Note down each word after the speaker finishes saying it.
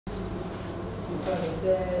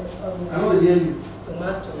I know they hear you.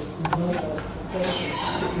 Tomatoes, was protected.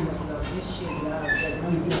 It was not this shade now.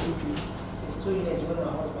 Since 2 years, when my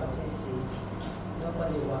husband is sick,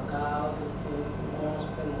 nobody work out, this thing, no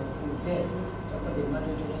spend months. Since then, nobody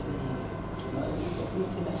manage all the tomatoes. We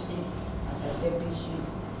see my sheet as I get big sheet.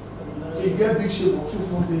 You get big shit, but since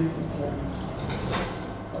one day, it's like this.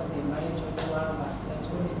 Or they manage one basket.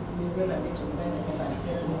 When I need to buy a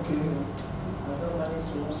basket, I don't manage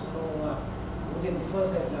to small one. Before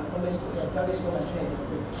self, I come to school, private school, I try to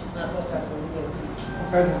go. Now, process a little bit.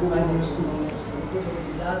 okay, they go to school. The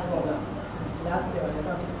last one, since last year, I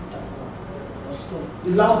never fit for school. The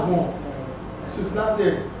last one? Since last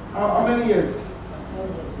year? How many years? 4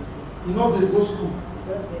 years ago. You know they go school?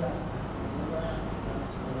 Don't they ask that? Never start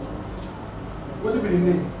school. What do you mean the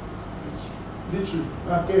name? Victory.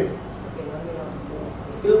 Okay. Okay, now they want to go like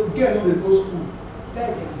that. Again, no, they go school. Then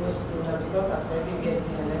they go school now because as every year,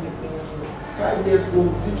 let me bring you. 5 years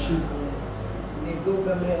old, Victory. They go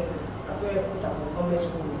government, after I put up for government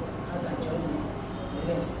school, and I joined the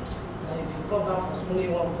rest. And if you come back from school,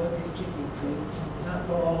 you want to go district, they pray. Not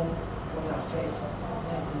go on the first,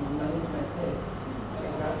 and they manage myself.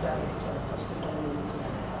 First, after I reach out, I sit down with it.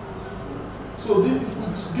 So, if we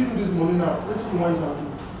give you this money now, what do you want to do?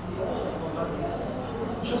 For markets.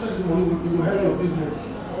 You should say this money, it will help your business. It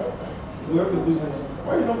will help your business.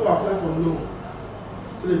 Why you not go apply for loan?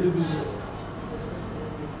 When they do business?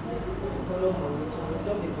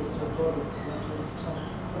 Money to borrow, not to return.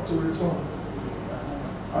 To return.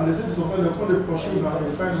 And they say to sometimes they're going to pursue now, they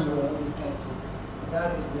find all this kind of thing.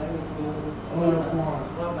 That is let me go.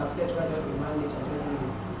 One basket where they manage and the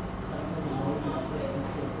money process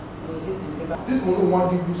system. This money won't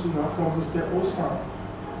give you soon from Mr. Osan.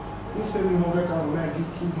 He sent me 100,000 I give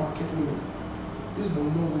 2 market women. This money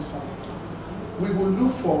no waste time. We will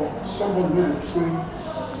look for somebody who will train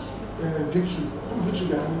Victory. Victory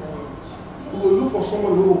behind. We will look for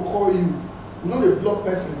somebody who will call you. You're not a block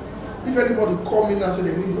person. If anybody call me now and say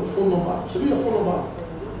they need your phone number, should be your phone number.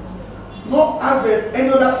 Not ask them any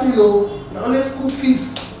other thing, no. Now only school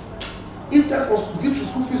fees. If time for Victory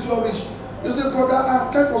school fees you are rich. You say, brother,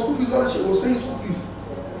 time for school fees you are rich, you will say school fees.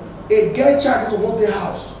 A girl child is almost their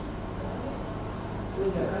house.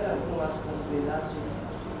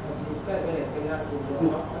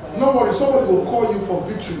 No worry, somebody will call you for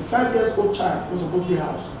Victory. 5 years old child was supposed to their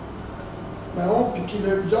house. My own picking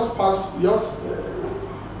just passed, just 2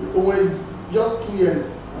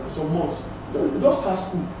 years and some months. You don't start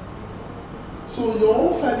school. So your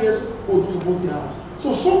own 5 years old was supposed to their house.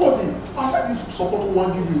 So somebody, outside this support we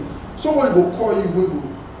want to give you, somebody will call you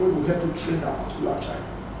when will help you train that particular child.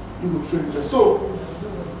 You will train them. So,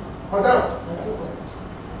 madam,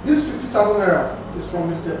 this 50,000 naira is from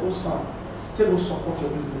Mr. Osan. Take will support your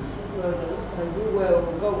business. Well,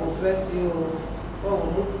 God will bless you. God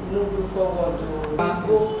will move you forward.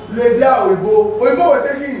 Lady Oibo will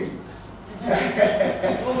take it.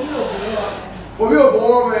 Obi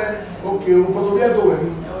Obo man. Okay, but Obi Edo we.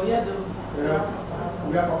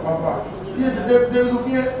 We are papa. They look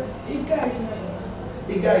here.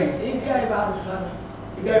 Igai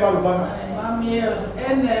Barubana. Mami eno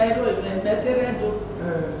meteredo.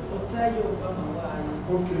 Otayo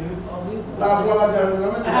okay. La voila down.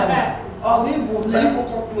 Ogibu ne. People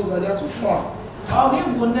come closer, they are too far.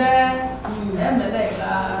 Ogibu ne.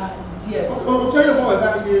 Emelega die. Otayo boy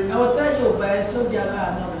that here. Otayo ba so biara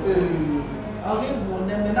no. Ogibu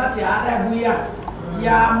ne me na ti ara buya.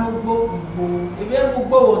 Ya mugbo. Ebe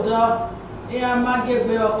mugbo odo. Ya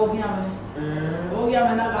magegbe ogi ame. Ogi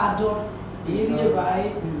ame na ga do. Iri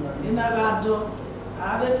bai. Ina ga do.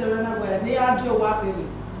 Abetere na we ni adio wa kiri.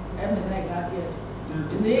 Emena ga die.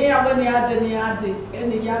 Ni awe ni ade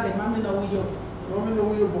eni yare mami no wiyo. Mami no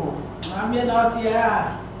wiyo bo. Mami no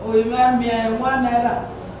tia. O ime mi enwa naira.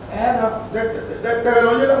 Ero. De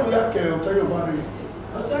lo yela mu yake Otayo Bari.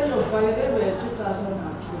 Otayo Bari be 2002.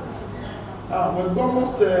 We're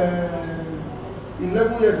almost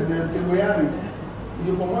 11 years in Kegoyari.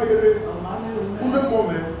 You come out here. Une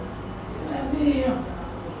moment.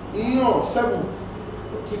 Iyo 7.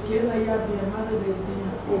 Keke na ya be mare de dia.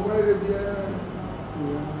 O mare dia.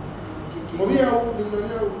 Obi ya o ni mani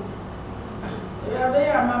ya o. Ya be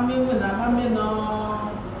ya mami we na mami no.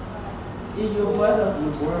 Iyo boero.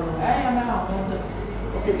 Eh na amoda.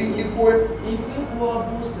 Okay, ikwe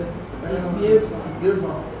buse.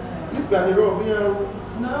 Bieva. Ipa ni ro bi ya o.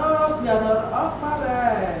 No, ya no opare.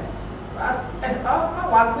 Wa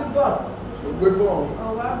gbebo. Gbebo. O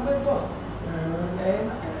wa gbebo.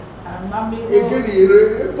 Mami go. Again ire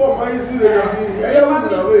for my isi le ya ni. Eya wo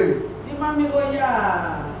na we. Ni mami go ya.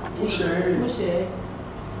 Push.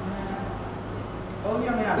 Oh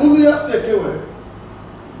ya me ya. Unu ya stay ke we.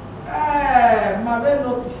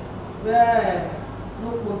 Bẹ́ẹ̀ ló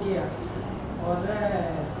gbòógì à. Ọ̀rẹ́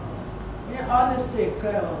ní honesty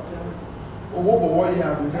kẹ́ ọ̀tẹ̀. Owó bọ̀wọ́ yìí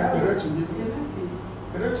àbí ẹ̀rẹ́ tùyé.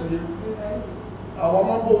 Ẹ̀rẹ́ tùyé. Àwọn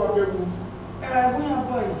ọmọ bó wá fẹ́ wú. Bóyá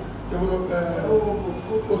bọ̀ yìí.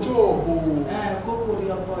 Otu òbò. Kókòrò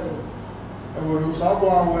ọbọ̀ yìí. Ẹ̀wọ̀rẹ̀ òsàbọ̀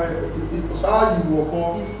àwọ̀ òsàáyìwò ọ̀pọ̀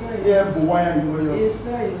yẹ bò wáyà ìwé yọ.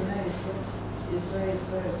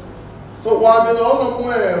 So wà mí lọ ọ̀nà mú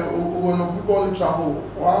òwòrán púpọ̀ ní travel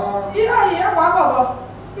wá. Ìyá yìí wà bọ̀bọ̀.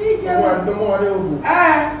 Ọmọ ẹ̀dọ́ mọ́ wálé òbò.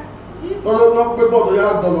 Lọ́dọ̀ pé bọ́ọ̀lù yá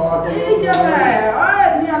dọ̀lọ̀ àdọ̀lọ̀. Ìjẹ́bẹ̀ ọ̀rẹ́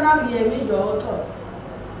ní anáàlì ẹ̀mí yọ̀ ọ́tọ̀.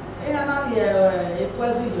 Ní anáàlì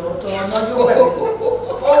ẹ̀pẹ́sì yọ̀ ọ́tọ̀ ọ̀nàjọ́ wẹ̀.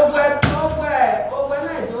 Ọgbẹ́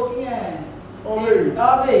náà ìdókí ẹ̀.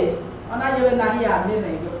 Ọbẹ̀ ọ̀nàjẹ́wẹ̀ náà yà mí nà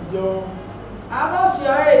yọ. Àbọ̀sí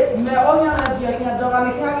ọ̀rẹ́ mẹ onye náà fi ẹ̀kí ẹ̀dọ́gba ní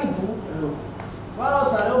kí á rí bú. Wọ́n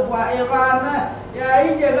sàrò bu ẹ̀bá náà yà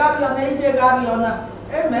ìjẹ gárí ọ̀nà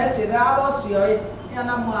ẹ̀mẹ́ tèrè àbọ̀sí ọ̀rẹ́ yà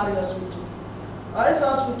náà mú àrí ọ̀sùtù. This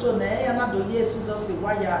hospital na ya na do yes Jesus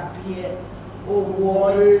why ya be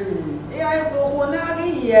owo ya go na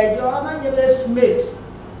gi ye jo na je be smith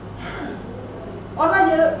ona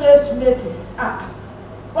je be smith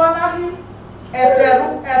ona gi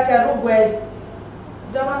eteru gwe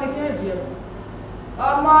dama ni ke vie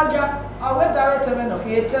amaja awe dawe teme no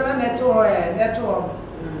ke teme neto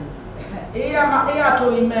iya to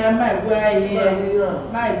ime mai gwe ye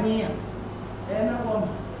mai gwe na wo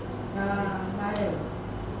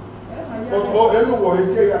Ọ̀tọ̀ ẹnu wọ̀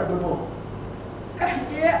ike ya gbẹ́bọ̀.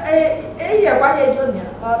 Èyí ẹ̀wá yẹ jọ ní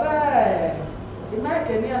ọ̀rẹ́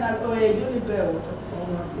ìmáìkẹ̀ ní ọ̀nà èyí ní bẹ̀rẹ̀ òtọ́.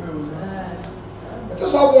 Ẹ̀tọ́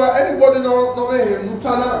sọ́bọ̀ anybody náà wẹ́hìn mú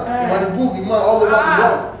tánà ìmàdì book ìmá all over the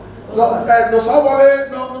world. Lọ sọ́bọ̀ wẹ́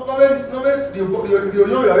di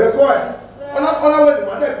orí ọ̀yọ́ ẹ̀kọ́ ẹ̀. Ọ̀nà wẹ́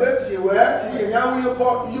ìmàdì ẹgbẹ́ tì wẹ́ ìyẹ̀yà wíyẹ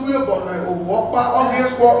bọ̀ náà òwò ọ̀pá ọ̀gẹ́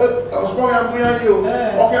ọ̀sùpọ̀ ya mú yá yìí o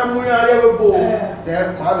ọ̀gẹ́ mú yá rẹ̀ wẹ́ bò dẹ̀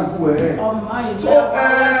máa bẹ̀ bú wẹ̀ ẹ̀. So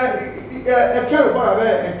ẹ̀kẹ́ rẹ̀ bọ̀rọ̀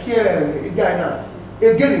bẹ́ ẹ̀kẹ́ ìgbà iná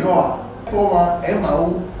egé nìlọ́ à kọ́ wa ẹ̀ máa wú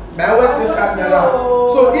máa wẹ́ sí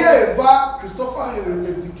 $5. So here ìfá Christopher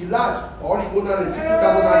Evikilaj ọ̀rì owner rẹ̀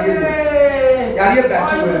 $50,000 yàrá yẹ̀ bẹ̀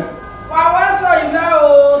kí wẹ̀. Wà wá sọ ìfẹ́ o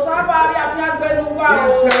sábà rí àfihàn gbẹnu wá o.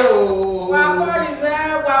 Iṣẹ́ o. Wà kọ́ ìfẹ́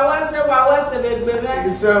wà wẹ́sẹ̀ gbẹgbẹ mẹ́.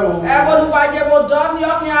 Iṣẹ́ o. Ẹ̀fọ́lùwàjẹ́ mo dọ́ ní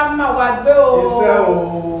ọkùnrin àmà wà gbé o. Iṣẹ́ o.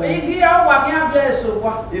 Igi ọwà kí á fi èso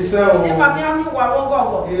wa. Iṣẹ́ o. Nípa kí á fi wà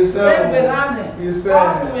wọ́gọ̀gọ̀. Iṣẹ́ o. Ẹgbẹ̀ ránẹ̀. Iṣẹ́.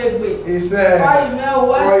 Ọ̀fun ègbè. Iṣẹ́. Kọ́ ìmẹ́ o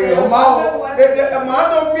wẹ́sẹ̀. Ọ̀yẹ̀ ọmọ màá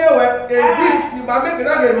dọ̀ mí ẹ̀wẹ̀ èbí ni màá mẹ́kì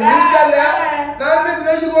náà lè rí ní jẹ́lẹ̀ náà mẹ́kì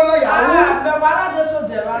náà yíwọ́ náà yàwó. Bẹ̀wọ̀ aládé sọ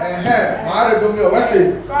dẹ̀ bá. Màá rẹ̀ dọ̀ mí ẹ̀wẹ̀ sè.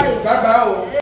 Kọ́ ìmẹ́. Bye bye o.